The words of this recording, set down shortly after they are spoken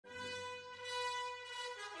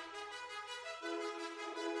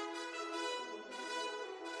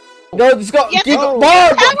Go, just go. Yes. Keep Oh.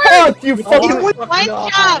 Bob, fuck you, fucking. One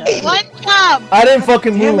job. One job. I didn't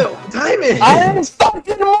fucking move. Diamond. I didn't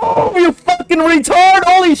fucking move. You fucking retard.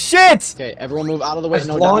 Holy shit. Okay, everyone move out of the way. As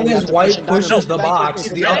long as white pushes the box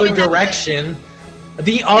the other direction.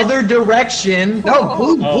 The other direction. No,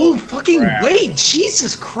 blue, fucking wait.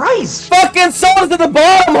 Jesus Christ. Fucking someone's at the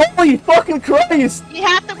bottom. Holy fucking Christ. You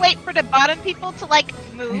have to wait for the bottom people to like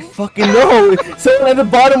move. Fucking no. Someone at the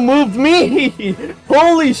bottom moved me.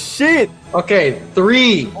 Holy shit. Okay,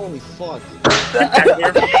 3. Holy fuck.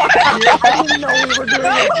 I didn't know we were doing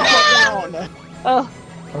a countdown.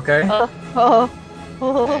 Okay. Oh,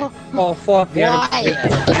 fuck. Why?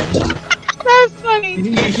 that's funny.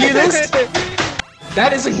 You hear this?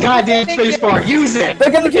 That is a goddamn spacebar. Use it.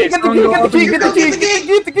 Get the key, get the key, get the key, get the key,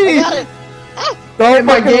 get the key. Got it. Don't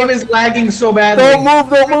My game is lagging so badly. Don't move,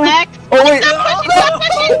 don't move. Next. Oh wait.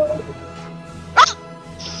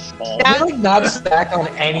 Can I like not stack on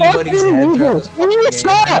anybody's head throughout this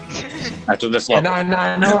fucking game? After this And level.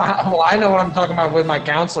 I know what I'm talking about with my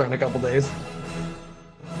counselor in a couple days.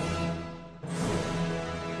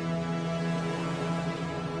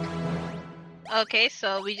 Okay,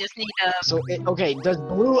 so we just need a. So, okay, does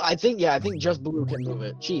blue, I think just blue can move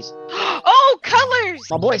it. Jeez. Oh, colors!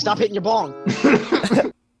 My boy, stop hitting your bong.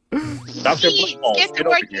 Dr. Jeez, Balls, get to get over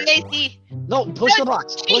work, here. Lazy. No, push the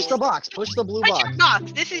box. Push the box. Push the blue Push box. your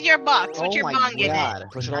box. This is your box. Put Oh your my bong in it. god.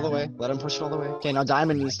 Push it all the way. Let him push it all the way. Okay, now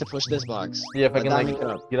Diamond needs to push this box. Yeah, if I Let can Diamond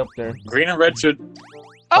like get up there. Green and red should.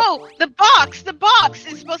 Oh, the box! The box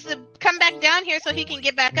is supposed to come back down here so he can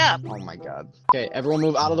get back up. Oh my god. Okay, everyone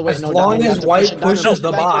move out of the way. As No, long Diamond, you as have to white push it. Diamond, pushes push the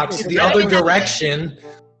it back, box push it the back. other direction.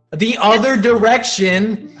 The other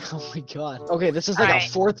direction. Oh my god. Okay, this is like Alright.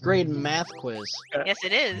 a 4th grade math quiz. Yes,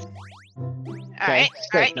 it is. Okay,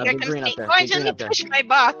 Alright, now here get comes green me. up there, Oh, I get just green need up to there. push my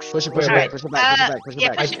box. Push it, push it Wait, back, push it back, push it back, push it Yeah,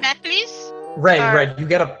 back. push it back, please. Red, you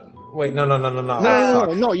gotta. Wait, no.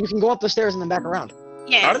 No, you can go up the stairs and then back around. How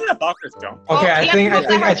Yeah. did that boxers jump? Oh, Okay, I yeah, think move that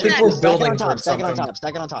we're Stack it building on top, towards stack it on something. top,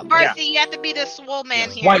 stack it on top. Marcy, you have to be the swole man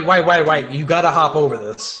here. White. You gotta hop over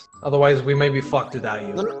this. Otherwise, we may be fucked without you.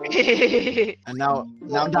 And now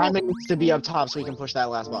Diamond needs to be up top so we can push that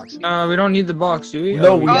last box. We don't need the box, do we?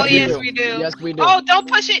 No, we Oh, do. yes, we do. Yes, we do. Oh, don't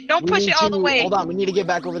push it. Don't We push need it all the to- way. Hold on, we need to get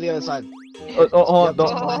back over the other side. Oh, don't.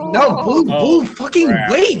 Oh. No, blue, fucking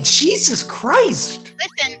crap. wait! Jesus Christ!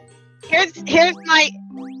 Listen, here's my.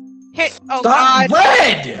 Here, oh Stop, God.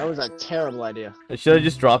 red! That was a terrible idea. Should I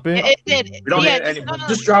just drop it? It did. We don't yeah, need any-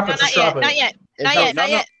 just drop it, no, just not drop yet, it. Not yet. Not No, yet. Not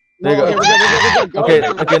yet. There you go. Okay,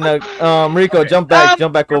 we're good, go. Okay, now, Rico, jump back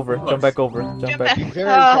over, jump back. Jump back. back. Very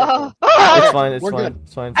Oh. It's fine, We're good.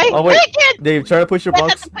 it's fine. I Oh wait, can't. Dave, try to push your You have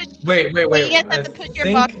box. to push. Wait. You have I to put your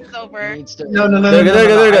think- boxes over. Needs to- No. There you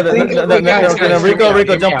go. I think- wait, guys, Rico,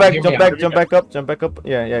 jump back, hear me jump back up.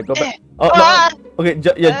 Yeah, go back. Oh Ah. no. Okay,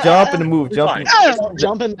 jump and move, jump. Fine.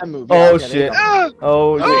 Jump in and move. Oh Yeah, okay, there you shit. go.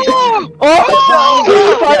 Oh shit. Oh. Oh,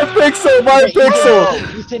 my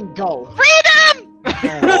pixel. Ethan, go. Freedom! Oh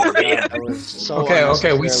my God, that was so Okay, we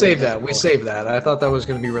unnecessarily saved that. We difficult. saved that. I thought that was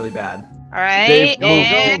gonna be really bad. All right. Dave, move.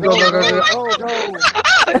 And Go. It's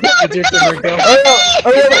your turn, Rico.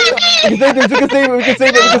 Oh yeah. We can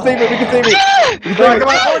save it. Come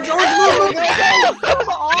on, George, move. Come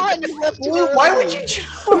on, you left too early. Why would you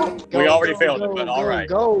jump? We already failed it, but alright.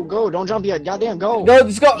 Go, don't jump yet. Goddamn, go. No,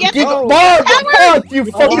 just go. Yes, Keep go. Bob, fuck you,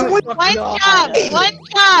 Oh, fucking One God.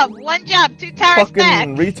 job. One job. 2 towers back.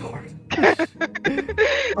 fucking retard.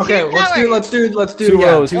 Okay, let's do. Two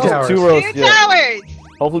rows, two towers. two rows. 2 Yeah. towers.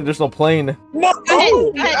 Hopefully there's no plane. No,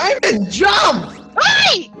 Go ahead. Diamond, jump!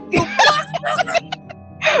 Right.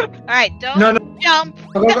 All right. Don't No. jump.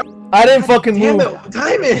 I didn't fucking Damn move. it,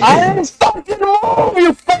 Diamond! I didn't fucking move,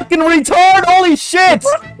 you fucking retard! Holy shit!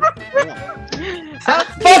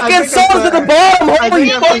 Fucking someone's at the bottom! I Holy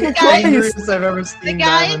think fucking I'm the Christ! angriest I've ever The seen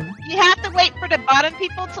guys, Diamond. you have to wait for the bottom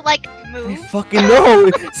people to like I move. fucking know!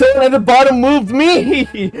 Someone at the bottom moved me!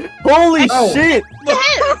 Holy Oh. shit!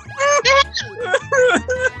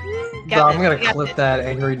 Bro, I'm gonna clip that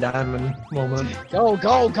angry Diamond moment. Go.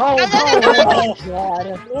 no, no. Oh my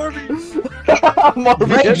God. Marvin.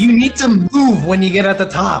 Red, you need to move when you get at the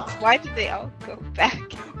top. Why did they all go back?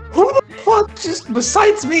 Who the fuck just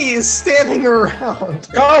besides me is standing around?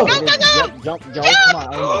 Go! Jump, come on.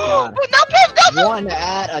 Oh my No, God. no, One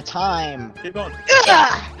at a time. Keep going.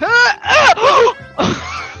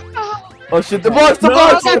 Oh shit, the box, the No,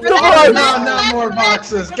 box, no, the no, box! No, not more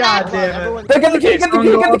boxes. God damn it. Get the key, get the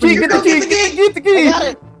key, get the key, get the key, get the key! Got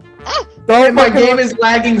it. Don't My fucking game is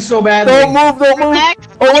lagging so badly. Don't move, don't move! Next.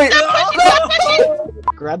 Oh wait! Stop pushing, stop pushing.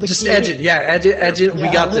 Grab the Just key. edge it. Yeah, edge it. We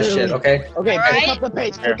Yeah, got this shit. literally. Okay. Okay, Alright. pick up the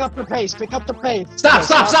pace. Pick up the pace. Pick up the pace. Stop!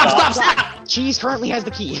 Okay, Stop! Cheese currently has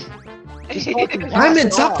the key. Just fucking pass Hyman,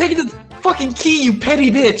 it stop off. taking the fucking key, you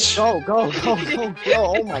petty bitch. Go!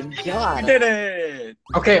 Oh my god. Did it!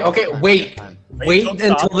 Okay, wait. Wait don't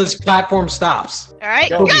until stop. this platform stops.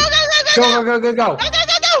 Alright, Go. go! Go.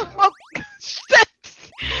 Oh.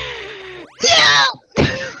 No!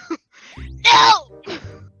 No!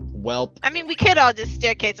 Welp. I mean, we could all just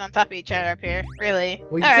staircase on top of each other up here, really.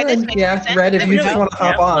 We Alright, this could, makes yeah. sense. Red, if you Really? just want to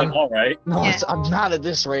hop Yeah, on. All right. No, Yeah. I'm not at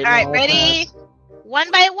this rate. Alright, no, ready? pass.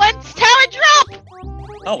 1 by 1, tower drop!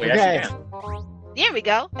 Oh, we Okay. actually can. There we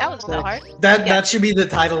go. That wasn't so hard. That should be the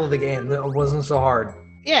title of the game. That wasn't so hard.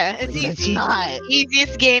 Yeah, it's It's easy. not.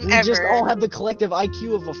 Easiest game We ever. just all have the collective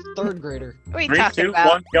IQ of a 3rd grader. What are you 3, talking 2, about?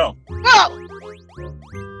 1, go. Whoa!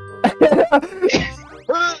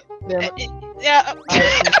 Damn it. Yeah,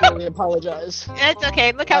 I sincerely apologize. it's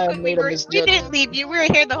okay. Look how I quick we made a were. We misjudgment. didn't leave you. We were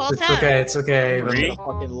here the whole It's time. okay. It's okay. Three. I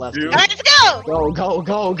fucking left Two. you. Alright, let's go! Go!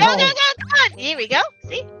 Go, come on! Here we go.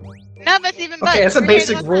 See? None of us even budged. Okay, that's a We're here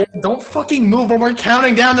basic the whole rule. time. Don't fucking move when we're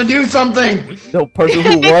counting down to do something. No person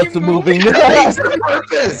who wants moving. That's the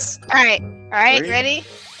purpose. Alright, Three. ready?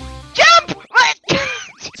 Jump! What?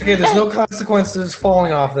 It's okay. There's no consequences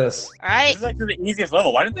falling off this. This Alright. is actually the easiest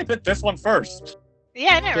level. Why didn't they put this one first?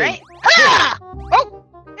 Yeah, I know, Okay. right? Ah! Oh!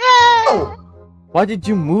 Ah! Why did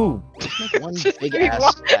you move? Make one big He ass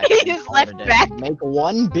wa- stack. he just Call it left a day. back. Make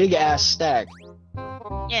one big ass stack.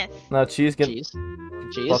 Yes. Now, cheese, get Cheese.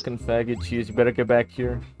 Cheese. fucking faggot, cheese. You better get back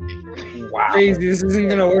here. Wow. Crazy, this isn't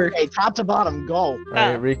gonna work. Okay, top to bottom, go.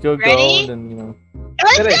 Alright, Rico, go, ready? and then, you know.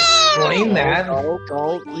 Let's Did I go! explain that?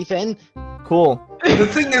 Go, Ethan. Cool. The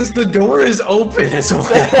thing is, the door is open as well.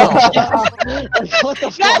 What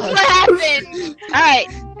the That's fuck? what happened! Alright,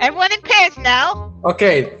 everyone in pairs now.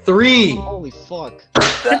 Okay, 3. Holy fuck.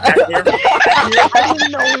 Here. I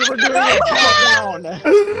didn't know we were doing a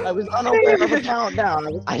countdown. I was unaware of a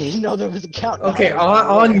countdown. I didn't know there was a countdown. Okay,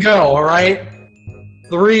 on go. All right.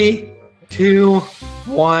 3, 2,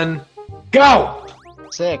 1, go.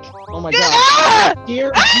 Sick. Oh my god. Ah!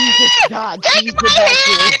 Dear Jesus God, Take please my get back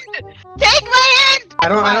here. hand! Take my hand!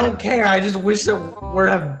 I don't care. I just wish that we'd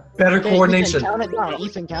have better Okay, coordination. Ethan, count it down.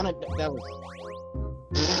 Ethan, count it. That was.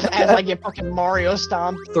 As I get fucking Mario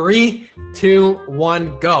stomped. 3, 2,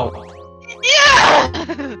 1, go. Yeah!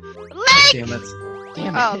 Leg! Damn it.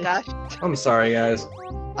 Damn it. Oh gosh. I'm sorry, guys.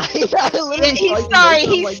 I literally He's thought you sorry,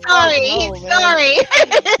 were he's like, sorry, oh, he's man.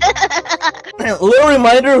 sorry! Little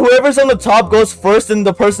reminder, whoever's on the top goes first, and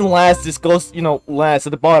the person last just goes, you know, last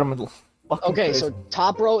at the bottom. Fucking Okay, crazy. so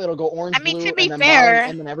top row it'll go orange, I mean, blue, to be and then fair- bottom,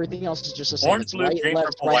 and then everything else is just the same. Orange, It's blue, right, green, left,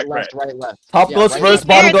 purple, right, white, left, right, left. Top Yeah, goes right, first, left.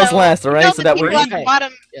 bottom Fair, goes though. last, alright? No, So that the we people at the Okay.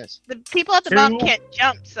 bottom, Yes. the people at the Two. bottom can't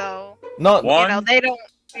jump, so no. you know One. they don't.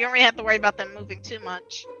 You don't really have to worry about them moving too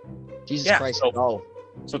much. Jesus Yeah, Christ, so- go.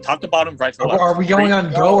 So top to bottom, right to left. Are we going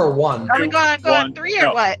on go or 1? Are we going on One, 3 or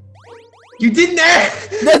go. what? You didn't ask!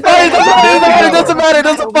 That's fine, it doesn't matter, it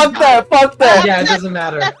doesn't fuck that, fuck that. Yeah, it doesn't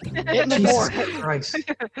matter. Hit the Jesus door. Christ.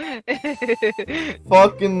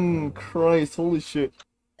 Fucking Christ, holy shit.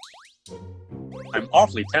 I'm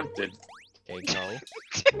awfully tempted. Okay,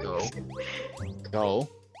 go. Go.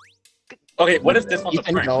 Okay, what if this one's a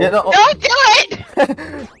Ethan, prank? go. Yeah, no, Don't do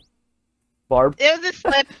it! Barb. It was a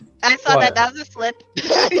slip. I saw What? that. That was a slip.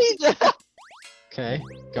 Okay,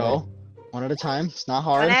 go. One at a time. It's not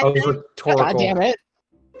One hard. at- Oh, it's God rhetorical. damn it.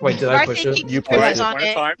 Wait, did I push Marcy it? keeps You tripping pushed it. on One at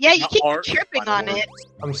a it. time, Yeah, you not keep hard. tripping on it.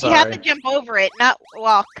 I'm You have sorry. to jump over it, not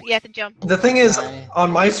walk. You have to jump. The thing is, Why?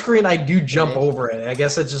 on my screen, I do jump over it. I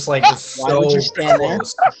guess it's just like it's Why so would you stand there?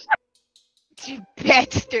 close. You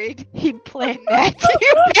bastard. He planned that.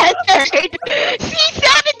 You bastard. She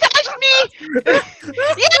sabotaged me. You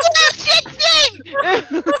little shit thing.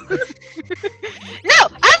 No,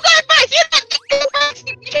 I'm going first. You're not going first.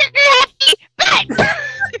 You're happy. Back.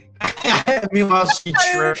 Meanwhile, she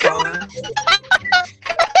tripped on it.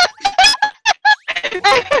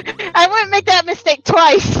 I wouldn't make that mistake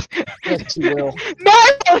twice. Yes, you will. No,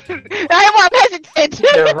 I'm hesitant.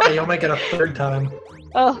 Yeah, right. You'll make it a 3rd time.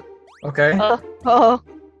 Oh, Okay. oh.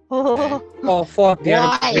 Oh fuck, damn.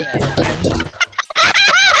 Why?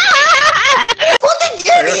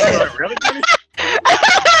 Really?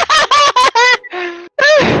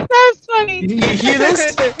 That's funny. You hear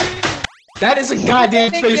this? That is a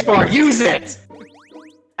goddamn spacebar. Use it.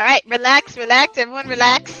 All right, relax, everyone,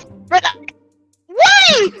 relax. Relax.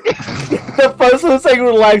 Why? The first one saying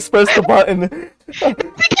relax, press the button. Because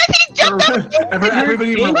he jumped up.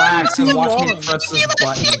 Everybody relax and watch me press this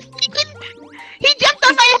button. He jumped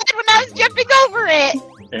on my head when I was jumping over it.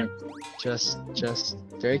 Just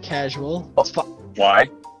very casual. Oh. It's fine. Why?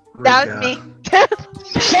 That was me.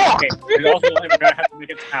 Okay, and also we're gonna have to make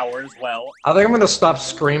a tower as well. I think I'm gonna stop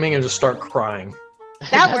screaming and just start crying.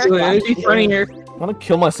 That worked. It'd be funnier. I'm gonna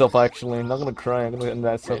kill myself actually. I'm not gonna cry. I'm gonna end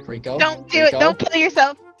that stuff. Rico. Don't do it. Don't kill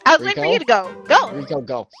yourself. I was waiting for you to go. Go. Rico,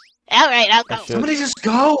 go. All right, I'll go. Shit. Somebody just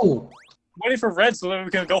go! Waiting for red so that we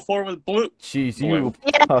can go forward with blue. Jeez, you.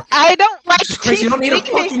 Yeah, I don't like Just Chris, cheese. you don't need a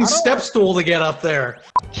making me- fucking step stool to get up there.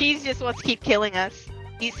 Cheese just wants to keep killing us.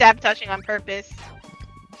 He's sabotaging on purpose.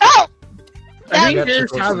 Oh! I think That's they're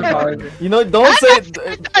supposed to be sabotaging. You know, don't say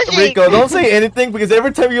Rico. Don't say anything because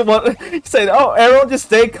every time you want, you say, "Oh, everyone, just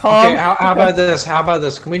stay calm." Okay, how about this? How about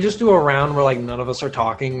this? Can we just do a round where like none of us are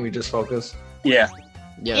talking? We just focus. Yeah.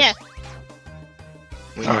 Yes.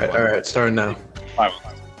 We need one. All right, starting now.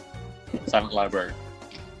 Silent library.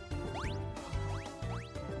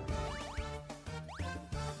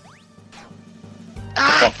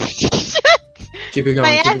 Ah! Keep it going.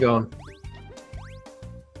 My Keep ass- it going.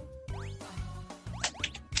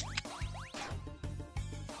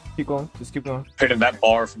 Keep going. Just keep going. Created that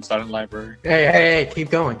bar from Silent Library. Hey, keep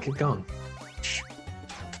going. Keep going.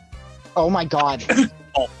 Oh my god.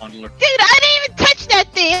 Oh, bundler. Dude, I didn't even touch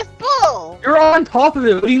that thing. It's bull. You're on top of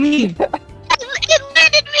it. What do you mean? It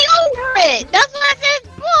landed me over it. That's why I said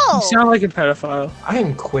it's You bull. sound like a pedophile. I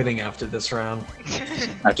am quitting after this round.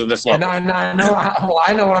 After this And level. I know. Well,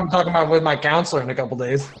 I know what I'm talking about with my counselor in a couple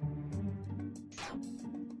days.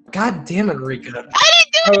 God damn it, Rika. I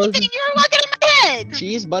didn't do anything. You were looking at my head.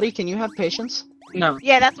 Cheese, buddy, can you have patience? No.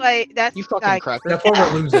 Yeah, that's why. That's You fucking like, cracker. That's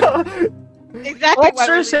why we're losing. exactly Let's why.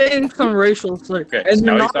 start saying some racial slurs. Okay, And so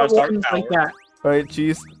they're now not you the start ones like tower. that. All right,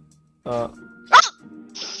 cheese. Ball.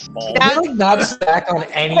 That- We're like not stacked on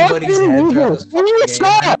anybody's head throughout this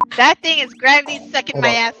fucking game. That thing is gravity sucking Hold my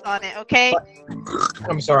on. ass on it. Okay.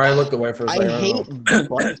 I'm sorry, I looked away for a I second.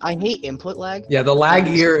 hate I hate input lag. Yeah, the lag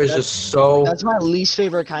here is just so. That's my least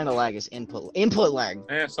favorite kind of lag is input lag.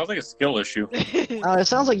 Yeah, it sounds like a skill issue. It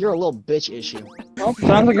sounds like you're a little bitch issue. Well,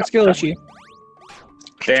 sounds like a skill issue.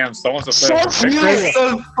 Damn, someone's a So fix. cute. Chris,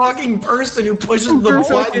 the fucking person who pushes the Super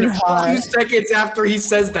button fucking a high. few seconds after he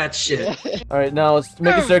says that shit. All right, now let's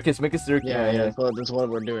make a circus. Make a circus. Yeah, that's what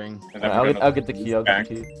we're doing. And All then right, we're gonna I'll get the key. I'll get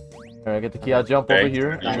the key. All right, get the key. I'll jump Okay. over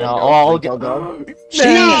here. You And go, I'll go, get. go.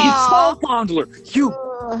 Jeez! Small bundler! You!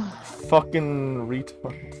 Fucking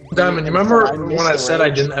retard. Diamond, you remember I when missed I the said I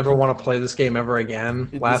rage. didn't ever want to play this game ever again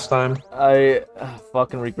last time? I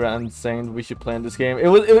fucking regret saying we should play in this game. It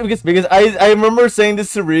was because I remember saying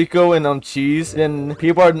this to Rico and Cheese, and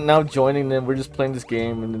people are now joining. And we're just playing this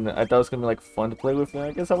game, and then I thought it was gonna be like fun to play with. And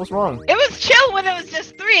I guess I was wrong. It was chill when it was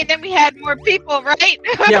just 3, and then we had more people, right?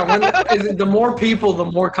 Yeah, the more people, the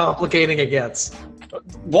more complicating it gets.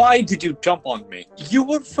 Why did you jump on me? You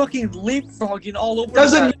were fucking leapfrogging all over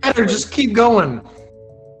Doesn't matter, just keep going.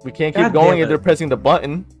 We can't God keep going damn if it. they're pressing the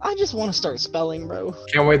button. I just want to start spelling, bro.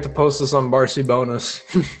 Can't wait to post this on Barcy Bonus.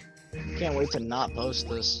 Can't wait to not post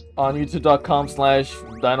this. On YouTube.com/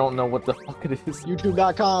 I don't know what the fuck it is.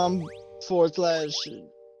 YouTube.com/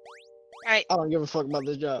 Right. I don't give a fuck about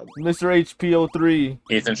this job. Mr. HPO3.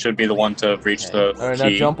 Ethan should be the one to reach Okay. the All right, now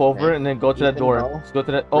key. jump over and then go to that Ethan, door. no. Let's go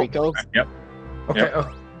to that. Oh, Rico, Yep. Okay,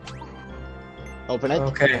 open it.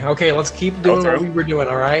 okay, let's keep doing what through. we were doing,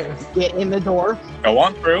 alright? Get in the door. Go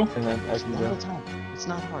on through. and then I It's can not go. the time. It's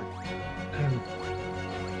not hard.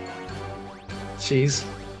 Cheese.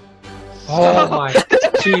 Oh my.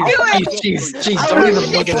 Cheese. Don't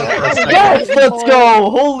even look at it for a second. Yes, let's go!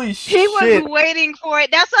 Holy He shit! was waiting for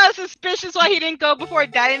it. That's why I was suspicious why he didn't go before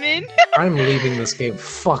Diamond. I'm leaving this game.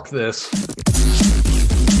 Fuck this.